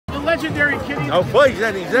legendary Kitty. Oh, please,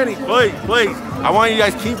 Zennie, please. I want you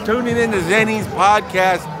guys keep tuning in to Zennie's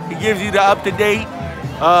podcast. He gives you the up-to-date,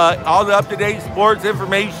 all the up-to-date sports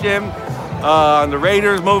information on the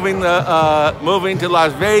Raiders moving to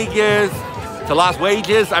Las Vegas. To Las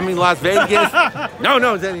Vegas. No,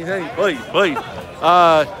 Zennie, please.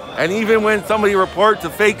 And even when somebody reports a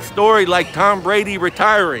fake story like Tom Brady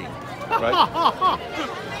retiring, right?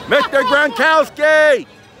 Mr. Gronkowski!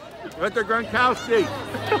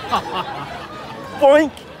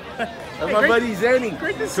 Boink! That's my buddy Zennie.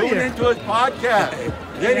 Great to see you. Tune into his podcast.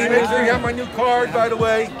 Zennie, make sure you have my new card, by the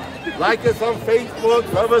way. Like us on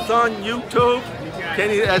Facebook, love us on YouTube.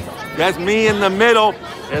 Kenny, that's me in the middle.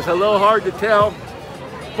 It's a little hard to tell.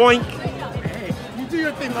 Boink! Hey, you do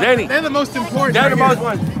your thing. Zennie. They're the most important. They're the most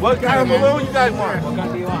ones. What kind of balloon you guys want? What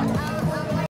gun do you want?